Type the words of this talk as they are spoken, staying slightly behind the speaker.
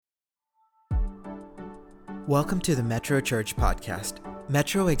Welcome to the Metro Church podcast.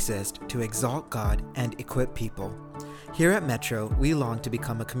 Metro exists to exalt God and equip people. Here at Metro, we long to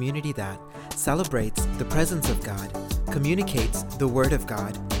become a community that celebrates the presence of God, communicates the Word of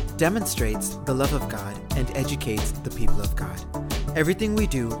God, demonstrates the love of God, and educates the people of God. Everything we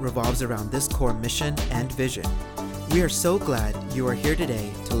do revolves around this core mission and vision. We are so glad you are here today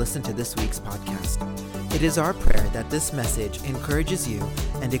to listen to this week's podcast. It is our prayer that this message encourages you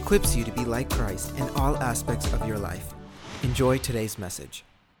and equips you to be like Christ in all aspects of your life. Enjoy today's message.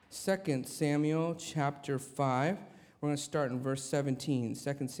 2 Samuel chapter 5. We're going to start in verse 17.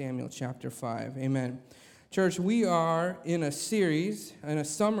 2 Samuel chapter 5. Amen. Church, we are in a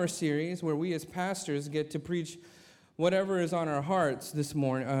summer series, where we as pastors get to preach whatever is on our hearts this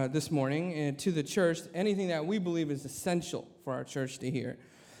morning and to the church, anything that we believe is essential for our church to hear.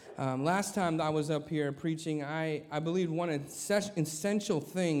 Last time I was up here preaching, I believe one essential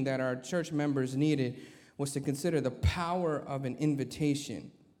thing that our church members needed was to consider the power of an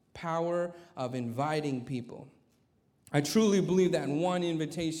invitation, power of inviting people. I truly believe that one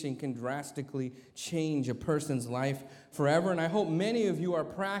invitation can drastically change a person's life forever, and I hope many of you are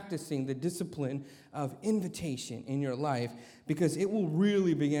practicing the discipline of invitation in your life, because it will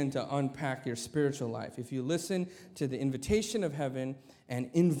really begin to unpack your spiritual life if you listen to the invitation of heaven and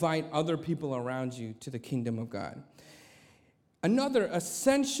invite other people around you to the kingdom of God. Another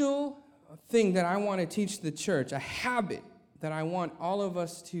essential thing that I want to teach the church, a habit that I want all of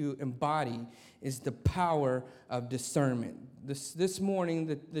us to embody, is the power of discernment. This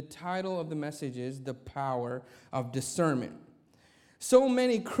morning, the title of the message is The Power of Discernment. So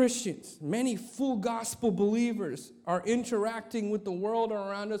many Christians, many full gospel believers are interacting with the world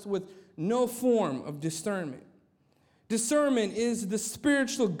around us with no form of discernment. Discernment is the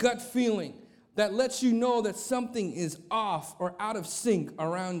spiritual gut feeling that lets you know that something is off or out of sync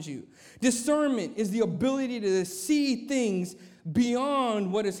around you. Discernment is the ability to see things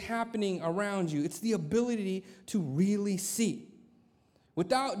beyond what is happening around you. It's the ability to really see.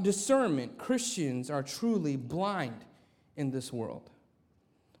 Without discernment, Christians are truly blind in this world.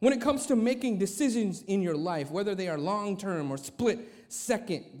 When it comes to making decisions in your life, whether they are long-term or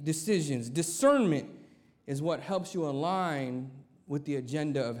split-second decisions, discernment is what helps you align with the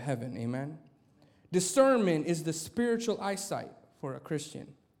agenda of heaven. Amen? Discernment is the spiritual eyesight for a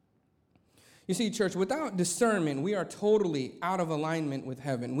Christian. You see, church, without discernment, we are totally out of alignment with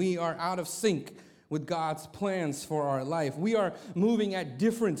heaven. We are out of sync with God's plans for our life. We are moving at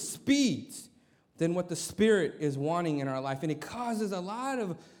different speeds than what the Spirit is wanting in our life, and it causes a lot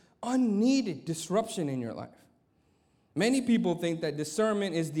of unneeded disruption in your life. Many people think that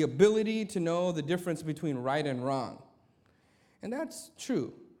discernment is the ability to know the difference between right and wrong. And that's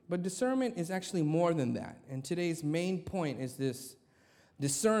true, but discernment is actually more than that. And today's main point is this.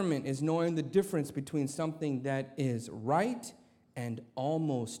 Discernment is knowing the difference between something that is right and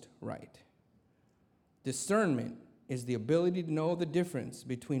almost right. Discernment is the ability to know the difference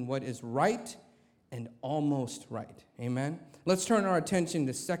between what is right and almost right. Amen? Let's turn our attention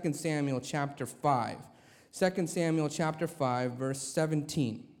to 2 Samuel chapter 5. 2 Samuel chapter 5, verse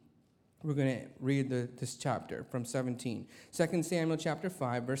 17. We're going to read this chapter from 17. 2 Samuel chapter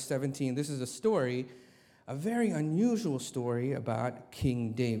 5, verse 17. This is a very unusual story about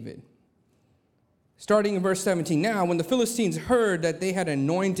King David. Starting in verse 17. Now, when the Philistines heard that they had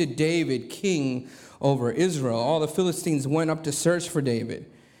anointed David king over Israel, all the Philistines went up to search for David.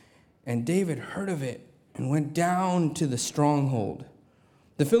 And David heard of it and went down to the stronghold.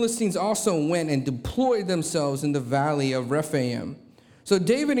 The Philistines also went and deployed themselves in the valley of Rephaim. So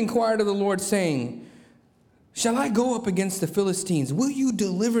David inquired of the Lord, saying, "Shall I go up against the Philistines? Will you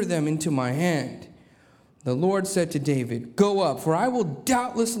deliver them into my hand?" The Lord said to David, "Go up, for I will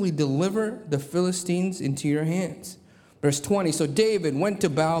doubtlessly deliver the Philistines into your hands." Verse 20, so David went to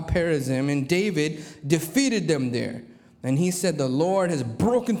Baal-perazim, and David defeated them there. And he said, "The Lord has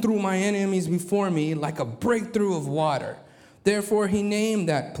broken through my enemies before me like a breakthrough of water." Therefore he named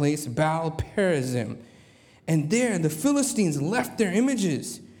that place Baal-perazim. And there the Philistines left their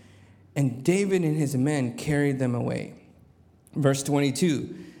images, and David and his men carried them away. Verse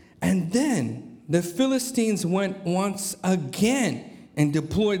 22, and then the Philistines went once again and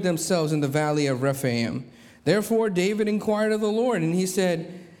deployed themselves in the valley of Rephaim. Therefore David inquired of the Lord, and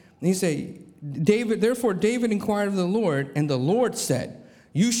Therefore David inquired of the Lord, and the Lord said,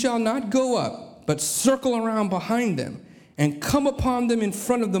 "You shall not go up, but circle around behind them, and come upon them in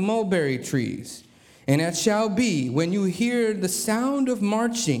front of the mulberry trees. And it shall be, when you hear the sound of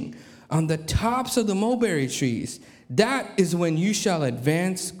marching on the tops of the mulberry trees, that is when you shall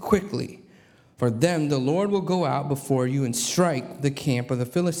advance quickly. For then the Lord will go out before you and strike the camp of the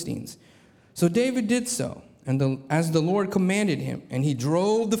Philistines." So David did so. as the Lord commanded him, and he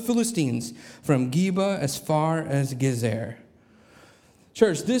drove the Philistines from Geba as far as Gezer.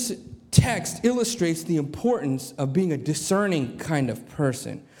 Church, this text illustrates the importance of being a discerning kind of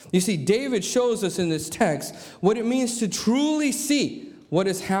person. You see, David shows us in this text what it means to truly see what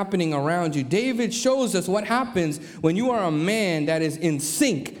is happening around you. David shows us what happens when you are a man that is in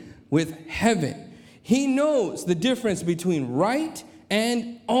sync with heaven. He knows the difference between right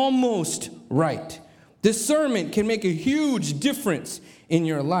and almost right. Discernment can make a huge difference in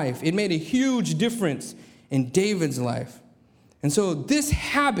your life. It made a huge difference in David's life. And so this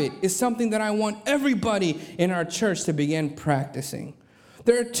habit is something that I want everybody in our church to begin practicing.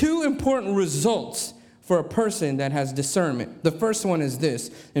 There are two important results for a person that has discernment. The first one is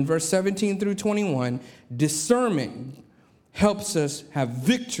this. In verse 17 through 21, discernment helps us have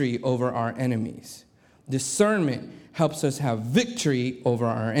victory over our enemies. Discernment helps us have victory over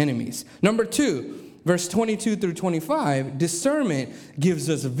our enemies. Number two, verse 22 through 25, discernment gives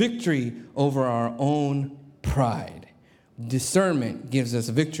us victory over our own pride. Discernment gives us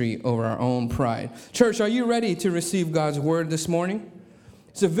victory over our own pride. Church, are you ready to receive God's word this morning?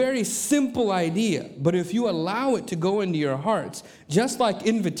 It's a very simple idea, but if you allow it to go into your hearts, just like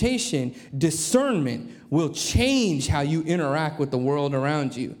invitation, discernment will change how you interact with the world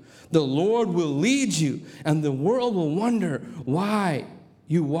around you. The Lord will lead you, and the world will wonder why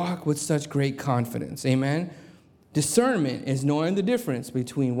you walk with such great confidence. Amen? Discernment is knowing the difference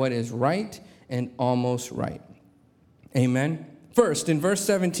between what is right and almost right. Amen? First, in verse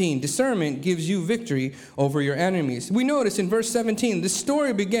 17, discernment gives you victory over your enemies. We notice in verse 17, the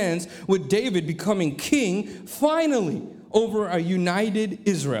story begins with David becoming king, finally, over a united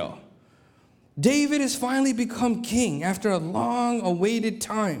Israel. David has finally become king after a long-awaited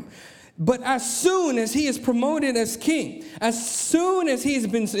time. But as soon as he is promoted as king, as soon as he has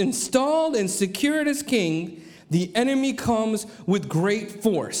been installed and secured as king, the enemy comes with great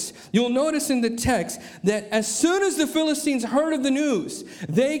force. You'll notice in the text that as soon as the Philistines heard of the news,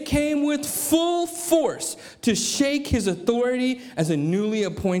 they came with full force to shake his authority as a newly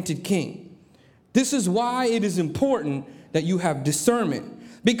appointed king. This is why it is important that you have discernment.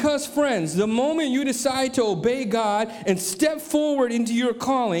 Because, friends, the moment you decide to obey God and step forward into your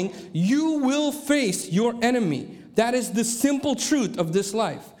calling, you will face your enemy. That is the simple truth of this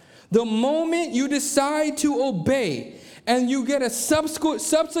life. The moment you decide to obey and you get a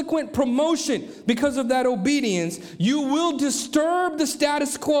subsequent promotion because of that obedience, you will disturb the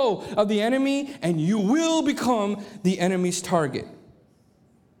status quo of the enemy and you will become the enemy's target.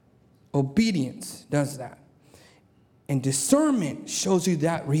 Obedience does that. And discernment shows you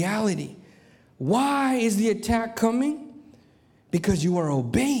that reality. Why is the attack coming? Because you are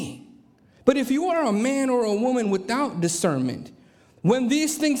obeying. But if you are a man or a woman without discernment, when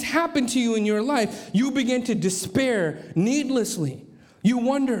these things happen to you in your life, you begin to despair needlessly. You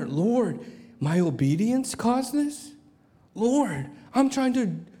wonder, Lord, my obedience caused this? Lord, I'm trying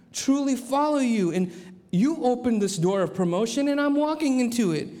to truly follow you, and you opened this door of promotion, and I'm walking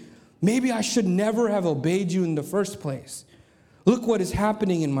into it. Maybe I should never have obeyed you in the first place. Look what is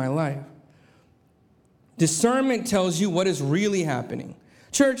happening in my life. Discernment tells you what is really happening.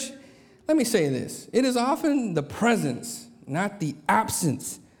 Church, let me say this. It is often the presence, not the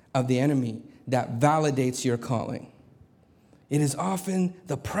absence of the enemy that validates your calling. It is often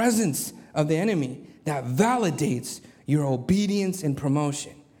the presence of the enemy that validates your obedience and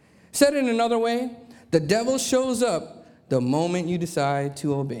promotion. Said in another way, the devil shows up the moment you decide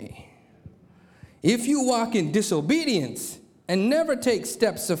to obey. If you walk in disobedience and never take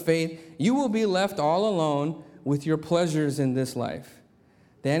steps of faith, you will be left all alone with your pleasures in this life.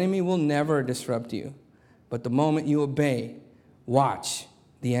 The enemy will never disrupt you. But the moment you obey, watch,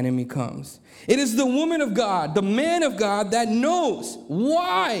 the enemy comes. It is the woman of God, the man of God that knows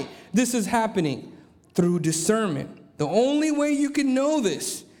why this is happening through discernment. The only way you can know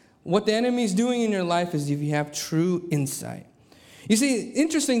this, what the enemy is doing in your life, is if you have true insight. You see,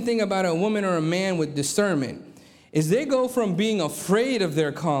 interesting thing about a woman or a man with discernment is they go from being afraid of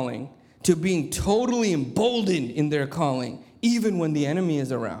their calling to being totally emboldened in their calling, even when the enemy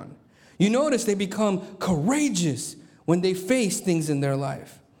is around. You notice they become courageous when they face things in their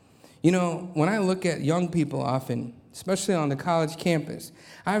life. You know, when I look at young people often, especially on the college campus,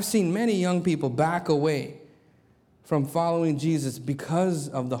 I've seen many young people back away from following Jesus because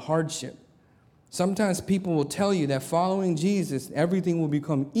of the hardship. Sometimes people will tell you that following Jesus, everything will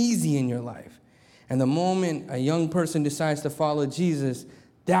become easy in your life. And the moment a young person decides to follow Jesus,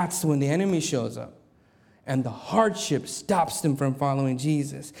 that's when the enemy shows up. And the hardship stops them from following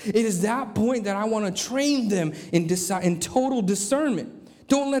Jesus. It is that point that I want to train them in total discernment.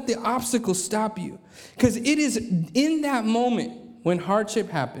 Don't let the obstacle stop you. Because it is in that moment when hardship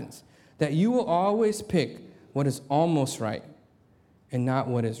happens that you will always pick what is almost right and not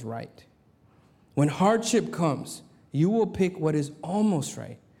what is right. When hardship comes, you will pick what is almost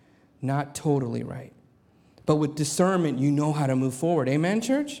right, not totally right. But with discernment, you know how to move forward. Amen,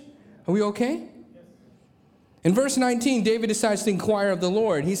 church? Are we okay? In verse 19, David decides to inquire of the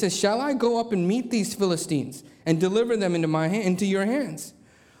Lord. He says, shall I go up and meet these Philistines and deliver them into your hands?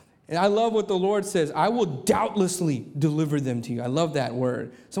 And I love what the Lord says. I will doubtlessly deliver them to you. I love that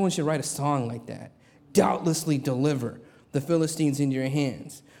word. Someone should write a song like that. Doubtlessly deliver the Philistines into your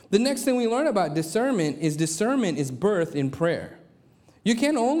hands. The next thing we learn about discernment is birth in prayer. You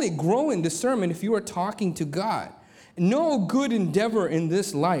can only grow in discernment if you are talking to God. No good endeavor in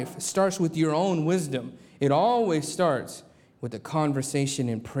this life starts with your own wisdom. It always starts with a conversation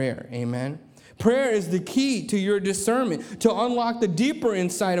in prayer. Amen. Prayer is the key to your discernment, to unlock the deeper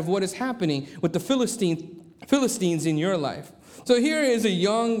insight of what is happening with the Philistines in your life. So here is a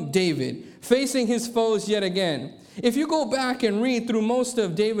young David facing his foes yet again. If you go back and read through most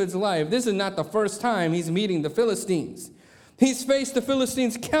of David's life, this is not the first time he's meeting the Philistines. He's faced the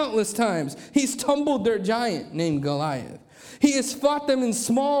Philistines countless times. He's tumbled their giant named Goliath. He has fought them in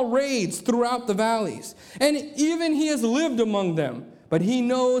small raids throughout the valleys. And even he has lived among them. But he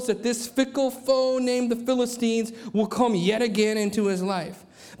knows that this fickle foe named the Philistines will come yet again into his life.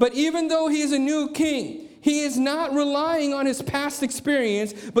 But even though he is a new king, he is not relying on his past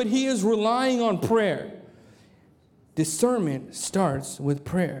experience, but he is relying on prayer. Discernment starts with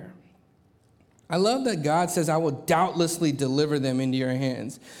prayer. I love that God says, I will doubtlessly deliver them into your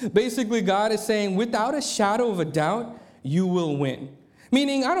hands. Basically, God is saying, without a shadow of a doubt, you will win.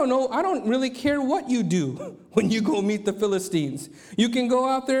 Meaning, I don't really care what you do when you go meet the Philistines. You can go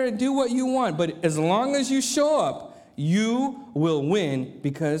out there and do what you want, but as long as you show up, you will win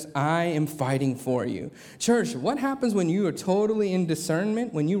because I am fighting for you. Church, what happens when you are totally in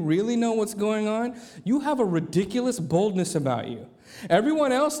discernment, when you really know what's going on? You have a ridiculous boldness about you.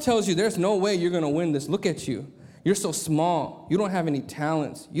 Everyone else tells you there's no way you're going to win this. Look at you. You're so small. You don't have any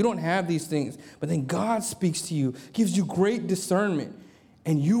talents. You don't have these things. But then God speaks to you, gives you great discernment,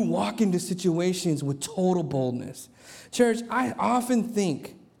 and you walk into situations with total boldness. Church, I often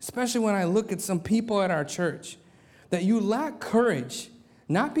think, especially when I look at some people at our church, that you lack courage,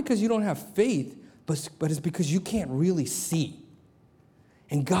 not because you don't have faith, but it's because you can't really see.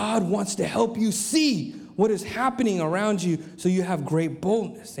 And God wants to help you see what is happening around you so you have great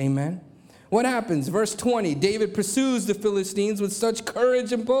boldness. Amen. What happens? Verse 20, David pursues the Philistines with such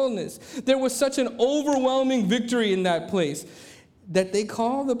courage and boldness. There was such an overwhelming victory in that place that they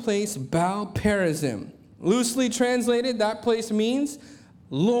call the place Baal Perazim. Loosely translated, that place means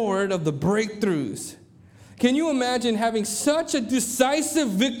Lord of the breakthroughs. Can you imagine having such a decisive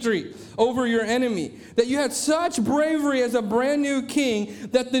victory over your enemy, that you had such bravery as a brand new king,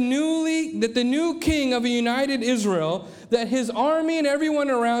 that the new king of a united Israel, that his army and everyone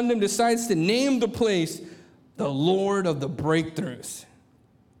around him decides to name the place the Lord of the breakthroughs?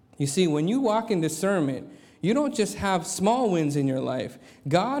 You see, when you walk in discernment, you don't just have small wins in your life.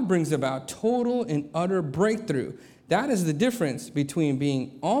 God brings about total and utter breakthrough. That is the difference between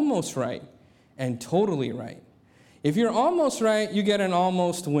being almost right and totally right. If you're almost right, you get an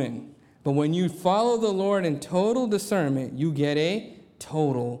almost win. But when you follow the Lord in total discernment, you get a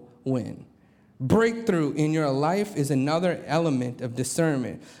total win. Breakthrough in your life is another element of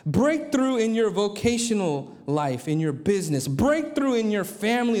discernment. Breakthrough in your vocational life, in your business. Breakthrough in your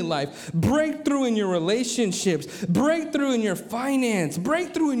family life. Breakthrough in your relationships. Breakthrough in your finance.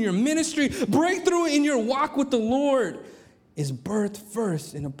 Breakthrough in your ministry. Breakthrough in your walk with the Lord is birthed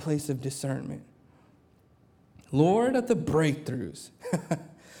first in a place of discernment. Lord of the breakthroughs,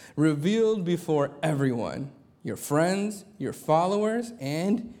 revealed before everyone, your friends, your followers,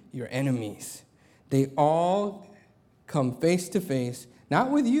 and your enemies. They all come face to face, not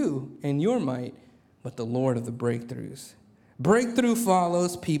with you and your might, but the Lord of the breakthroughs. Breakthrough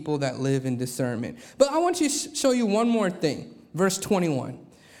follows people that live in discernment. But I want to show you one more thing. Verse 21.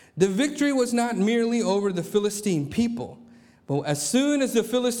 The victory was not merely over the Philistine people, but as soon as the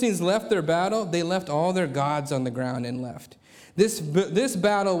Philistines left their battle, they left all their gods on the ground and left. This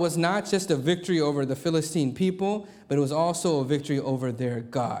battle was not just a victory over the Philistine people, but it was also a victory over their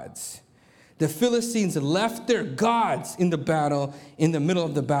gods. The Philistines left their gods in the battle, in the middle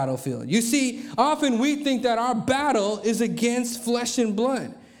of the battlefield. You see, often we think that our battle is against flesh and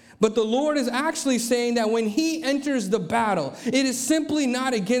blood. But the Lord is actually saying that when he enters the battle, it is simply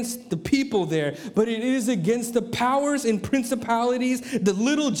not against the people there, but it is against the powers and principalities, the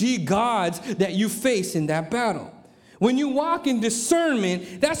little g gods that you face in that battle. When you walk in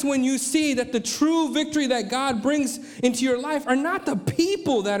discernment, that's when you see that the true victory that God brings into your life are not the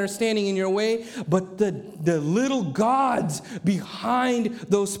people that are standing in your way, but the little gods behind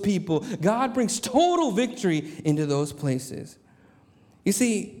those people. God brings total victory into those places. You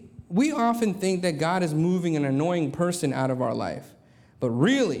see, we often think that God is moving an annoying person out of our life. But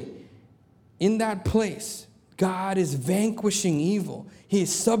really, in that place, God is vanquishing evil. He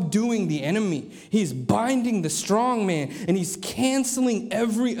is subduing the enemy. He's binding the strong man, and he's canceling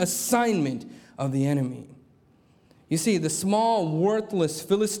every assignment of the enemy. You see, the small, worthless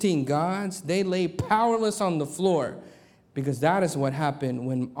Philistine gods, they lay powerless on the floor because that is what happened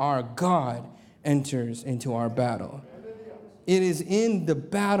when our God enters into our battle. It is in the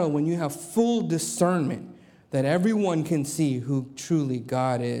battle when you have full discernment that everyone can see who truly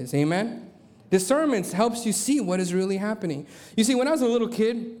God is. Amen? Discernment helps you see what is really happening. You see, when I was a little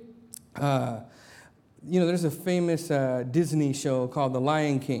kid, there's a famous Disney show called The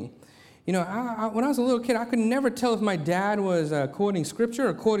Lion King. When I was a little kid, I could never tell if my dad was quoting scripture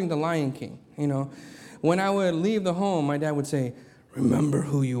or quoting The Lion King. When I would leave the home, my dad would say, "Remember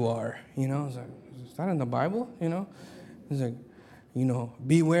who you are." I was like, "Is that in the Bible?" He's like,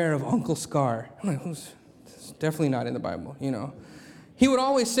 "Beware of Uncle Scar." I'm like, it's definitely not in the Bible, He would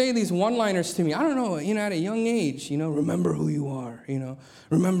always say these one-liners to me. I don't know, at a young age, remember who you are,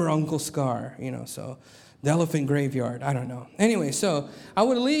 remember Uncle Scar, so the elephant graveyard, I don't know. Anyway, so I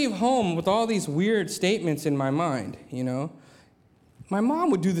would leave home with all these weird statements in my mind, My mom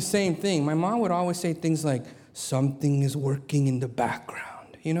would do the same thing. My mom would always say things like, "Something is working in the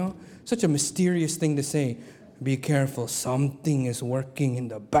background," Such a mysterious thing to say. Be careful, something is working in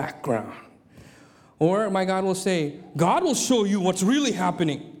the background. Or my God will say, "God will show you what's really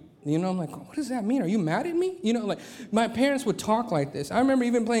happening." I'm like, what does that mean? Are you mad at me? My parents would talk like this. I remember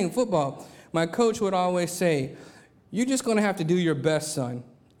even playing football. My coach would always say, "You're just going to have to do your best, son,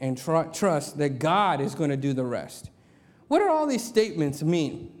 and trust that God is going to do the rest." What do all these statements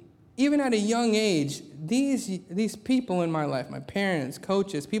mean? Even at a young age, these people in my life, my parents,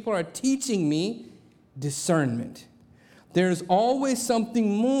 coaches, people are teaching me discernment. There's always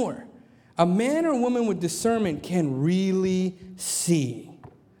something more. A man or woman with discernment can really see.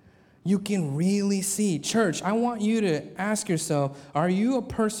 You can really see. Church, I want you to ask yourself, are you a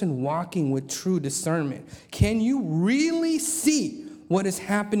person walking with true discernment? Can you really see what is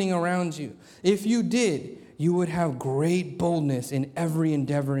happening around you? If you did, you would have great boldness in every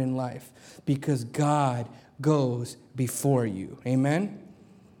endeavor in life because God goes before you. Amen?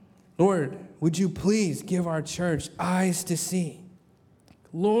 Lord, would you please give our church eyes to see?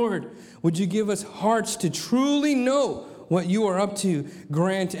 Lord, would you give us hearts to truly know what you are up to?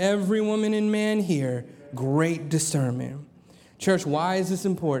 Grant every woman and man here great discernment. Church, why is this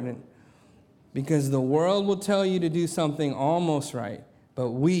important? Because the world will tell you to do something almost right,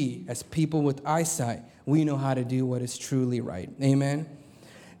 but we, as people with eyesight, we know how to do what is truly right. Amen?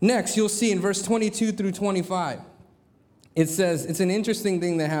 Next, you'll see in verse 22 through 25, it says, it's an interesting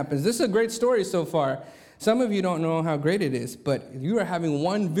thing that happens. This is a great story so far. Some of you don't know how great it is, but you are having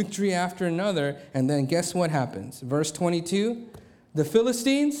one victory after another, and then guess what happens? Verse 22, the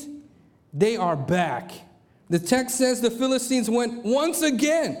Philistines, they are back. The text says the Philistines went once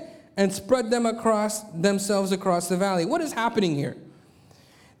again and spread themselves across the valley. What is happening here?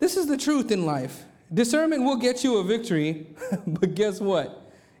 This is the truth in life. Discernment will get you a victory, but guess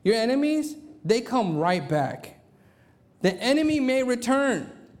what? Your enemies, they come right back. The enemy may return.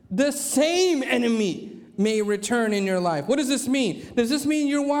 The same enemy may return in your life. What does this mean? Does this mean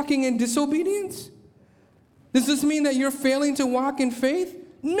you're walking in disobedience? Does this mean that you're failing to walk in faith?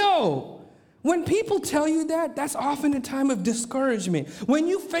 No. When people tell you that, that's often a time of discouragement. When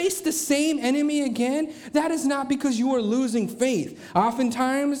you face the same enemy again, that is not because you are losing faith.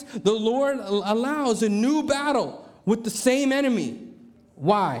 Oftentimes, the Lord allows a new battle with the same enemy.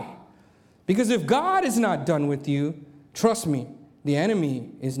 Why? Because if God is not done with you, trust me, the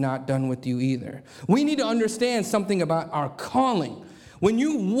enemy is not done with you either. We need to understand something about our calling. When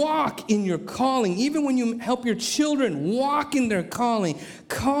you walk in your calling, even when you help your children walk in their calling,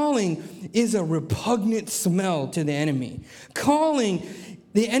 calling is a repugnant smell to the enemy.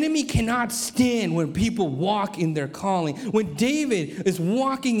 The enemy cannot stand when people walk in their calling. When David is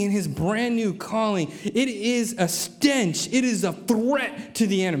walking in his brand new calling, it is a stench. It is a threat to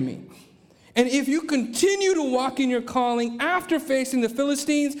the enemy. And if you continue to walk in your calling after facing the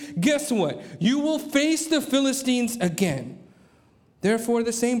Philistines, guess what? You will face the Philistines again. Therefore,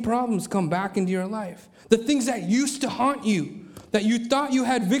 the same problems come back into your life. The things that used to haunt you, that you thought you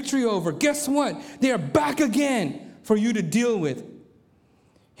had victory over, guess what? They are back again for you to deal with.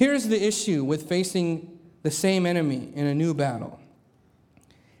 Here's the issue with facing the same enemy in a new battle.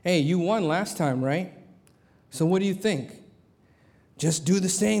 Hey, you won last time, right? So what do you think? Just do the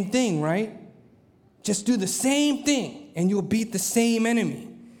same thing, right? Just do the same thing, and you'll beat the same enemy.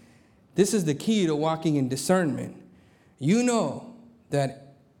 This is the key to walking in discernment. You know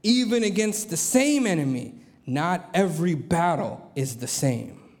that even against the same enemy, not every battle is the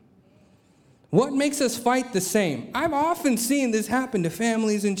same. What makes us fight the same? I've often seen this happen to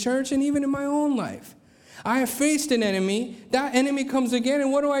families in church and even in my own life. I have faced an enemy. That enemy comes again,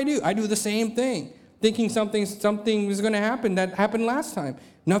 and what do? I do the same thing, thinking something is going to happen that happened last time.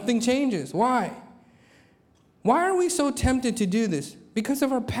 Nothing changes. Why? Why are we so tempted to do this? Because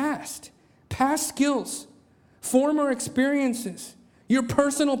of our past skills, former experiences, your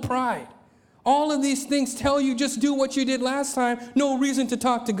personal pride. All of these things tell you just do what you did last time. No reason to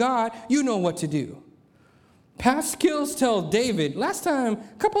talk to God. You know what to do. Past skills tell David, last time,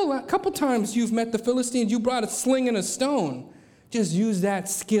 couple times you've met the Philistines, you brought a sling and a stone. Just use that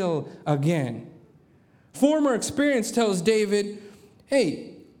skill again. Former experience tells David,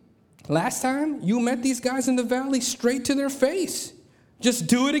 hey, last time you met these guys in the valley straight to their face. Just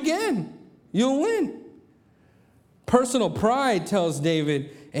do it again. You'll win. Personal pride tells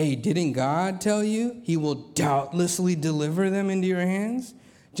David, hey, didn't God tell you he will doubtlessly deliver them into your hands?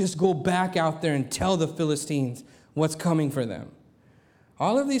 Just go back out there and tell the Philistines what's coming for them.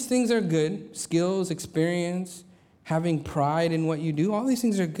 All of these things are good. Skills, experience, having pride in what you do, all these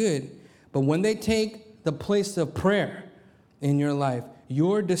things are good. But when they take the place of prayer in your life,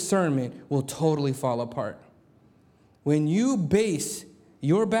 your discernment will totally fall apart. When you base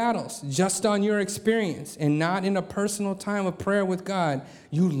your battles just on your experience and not in a personal time of prayer with God,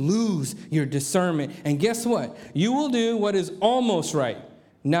 you lose your discernment. And guess what? You will do what is almost right,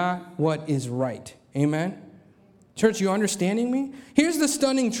 not what is right. Amen? Church, you understanding me? Here's the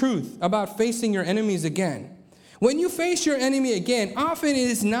stunning truth about facing your enemies again. When you face your enemy again, often it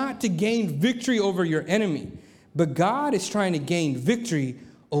is not to gain victory over your enemy, but God is trying to gain victory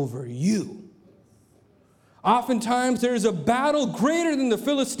over you. Oftentimes, there's a battle greater than the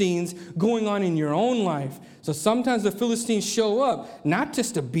Philistines going on in your own life. So sometimes the Philistines show up, not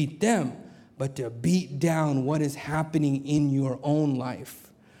just to beat them, but to beat down what is happening in your own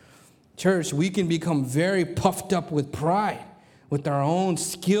life. Church, we can become very puffed up with pride, with our own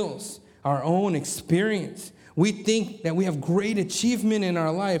skills, our own experience. We think that we have great achievement in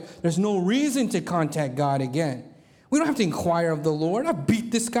our life. There's no reason to contact God again. We don't have to inquire of the Lord. I've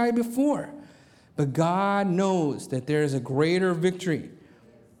beat this guy before. But God knows that there is a greater victory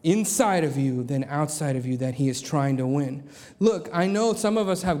inside of you than outside of you that he is trying to win. Look, I know some of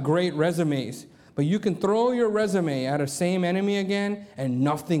us have great resumes, but you can throw your resume at a same enemy again and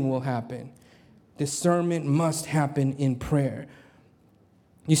nothing will happen. Discernment must happen in prayer.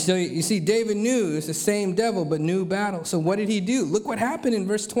 You see, David knew it's the same devil, but new battle. So what did he do? Look what happened in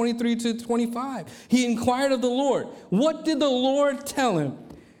verse 23 to 25. He inquired of the Lord. What did the Lord tell him?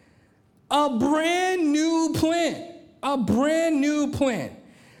 A brand new plan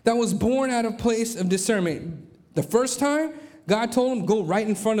that was born out of place of discernment. The first time, God told him, go right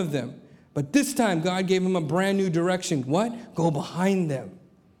in front of them. But this time, God gave him a brand new direction. What? Go behind them.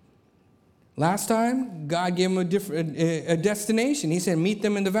 Last time, God gave him a destination. He said, meet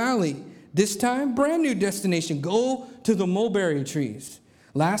them in the valley. This time, brand new destination. Go to the mulberry trees.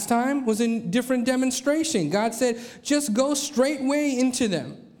 Last time was a different demonstration. God said, just go straightway into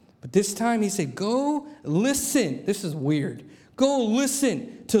them. But this time he said, go listen. This is weird. Go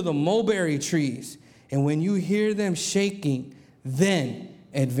listen to the mulberry trees. And when you hear them shaking, then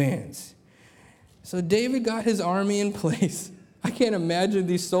advance. So David got his army in place. I can't imagine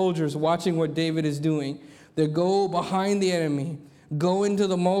these soldiers watching what David is doing. They go behind the enemy, go into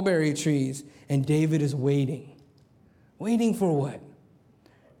the mulberry trees, and David is waiting. Waiting for what?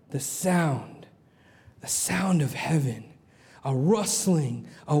 The sound of heaven. A rustling,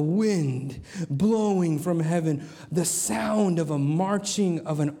 a wind blowing from heaven, the sound of a marching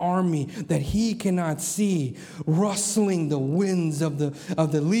of an army that he cannot see, rustling the winds of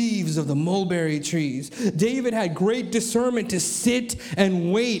the leaves of the mulberry trees. David had great discernment to sit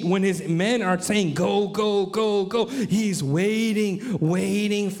and wait when his men are saying, go, go, go, go. He's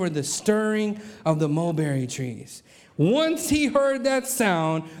waiting for the stirring of the mulberry trees. Once he heard that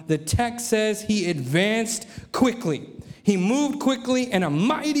sound, the text says he advanced quickly. He moved quickly, and a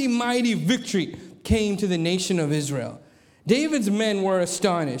mighty, mighty victory came to the nation of Israel. David's men were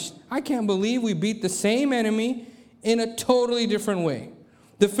astonished. I can't believe we beat the same enemy in a totally different way.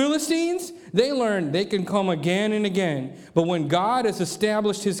 The Philistines, they learned they can come again and again. But when God has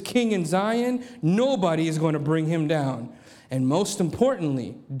established his king in Zion, nobody is going to bring him down. And most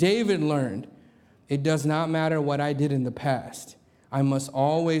importantly, David learned It does not matter what I did in the past. I must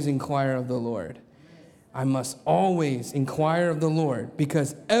always inquire of the Lord. I must always inquire of the Lord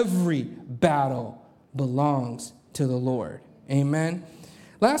because every battle belongs to the Lord. Amen.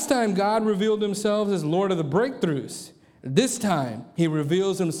 Last time, God revealed himself as Lord of the breakthroughs. This time, he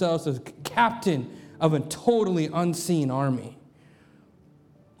reveals himself as captain of a totally unseen army.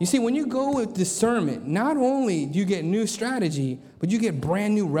 You see, when you go with discernment, not only do you get new strategy, but you get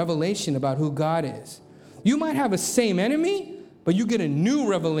brand new revelation about who God is. You might have a same enemy, but you get a new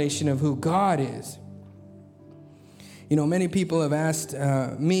revelation of who God is. You know, many people have asked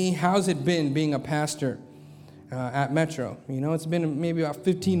me, how's it been being a pastor at Metro? You know, it's been maybe about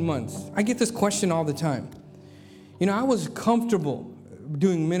 15 months. I get this question all the time. You know, I was comfortable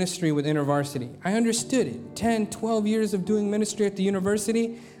doing ministry with InterVarsity. I understood it. 10, 12 years of doing ministry at the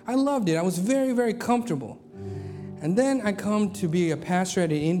university, I loved it. I was very, very comfortable. And then I come to be a pastor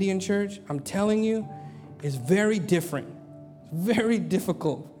at an Indian church. I'm telling you, it's very different. Very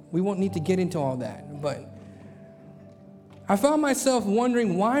difficult. We won't need to get into all that, but I found myself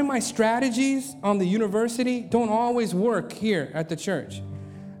wondering why my strategies on the university don't always work here at the church.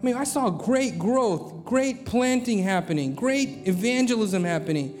 I mean, I saw great growth, great planting happening, great evangelism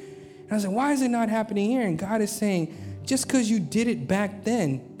happening. And I was like, why is it not happening here? And God is saying, just because you did it back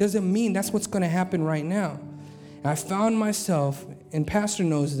then doesn't mean that's what's going to happen right now. And I found myself, and Pastor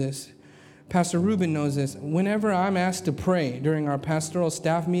knows this, Pastor Ruben knows this, whenever I'm asked to pray during our pastoral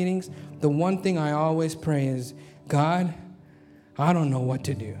staff meetings, the one thing I always pray is, God, I don't know what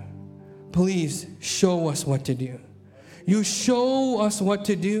to do. Please show us what to do. You show us what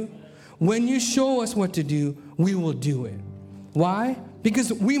to do. When you show us what to do, we will do it. Why?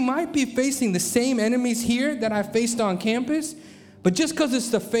 Because we might be facing the same enemies here that I faced on campus, but just because it's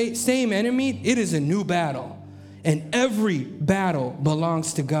the same enemy, it is a new battle. And every battle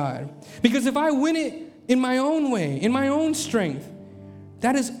belongs to God. Because if I win it in my own way, in my own strength,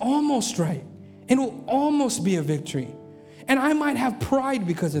 that is almost right. And it will almost be a victory. And I might have pride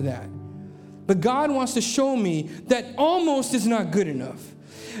because of that. But God wants to show me that almost is not good enough.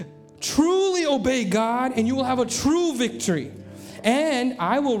 Truly obey God and you will have a true victory. And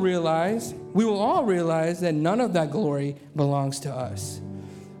I will realize, we will all realize that none of that glory belongs to us.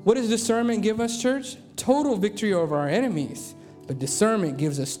 What does discernment give us, church? Total victory over our enemies. But discernment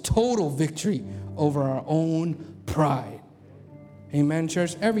gives us total victory over our own pride. Amen,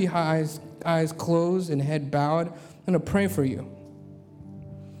 church? Every eyes closed and head bowed. I'm going to pray for you.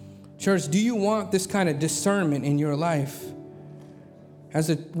 Church, do you want this kind of discernment in your life? As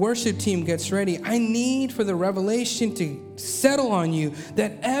the worship team gets ready, I need for the revelation to settle on you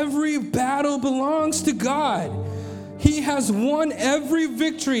that every battle belongs to God. He has won every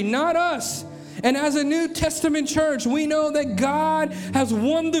victory, not us. And as a New Testament church, we know that God has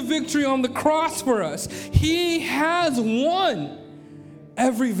won the victory on the cross for us. He has won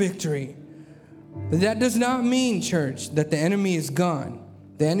every victory. But that does not mean, church, that the enemy is gone.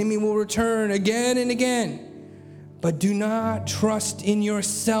 The enemy will return again and again. But do not trust in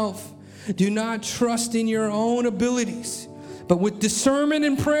yourself. Do not trust in your own abilities. But with discernment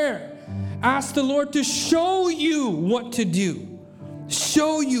and prayer, ask the Lord to show you what to do.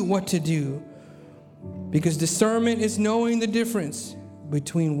 Show you what to do. Because discernment is knowing the difference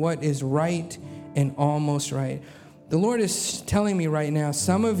between what is right and almost right. The Lord is telling me right now,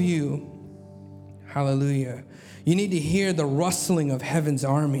 some of you, hallelujah, you need to hear the rustling of heaven's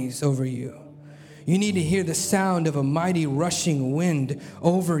armies over you. You need to hear the sound of a mighty rushing wind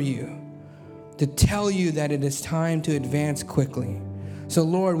over you to tell you that it is time to advance quickly. So,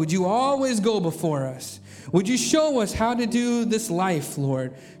 Lord, would you always go before us? Would you show us how to do this life,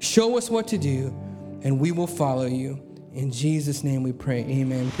 Lord? Show us what to do, and we will follow you. In Jesus' name we pray,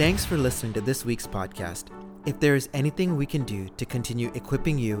 amen. Thanks for listening to this week's podcast. If there is anything we can do to continue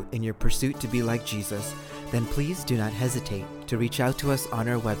equipping you in your pursuit to be like Jesus, then please do not hesitate to reach out to us on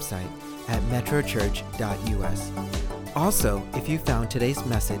our website at metrochurch.us. Also, if you found today's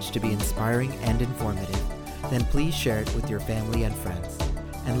message to be inspiring and informative, then please share it with your family and friends,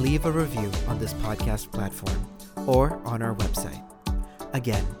 and leave a review on this podcast platform or on our website.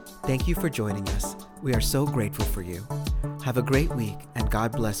 Again, thank you for joining us. We are so grateful for you. Have a great week, and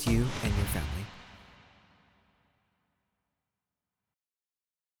God bless you and your family.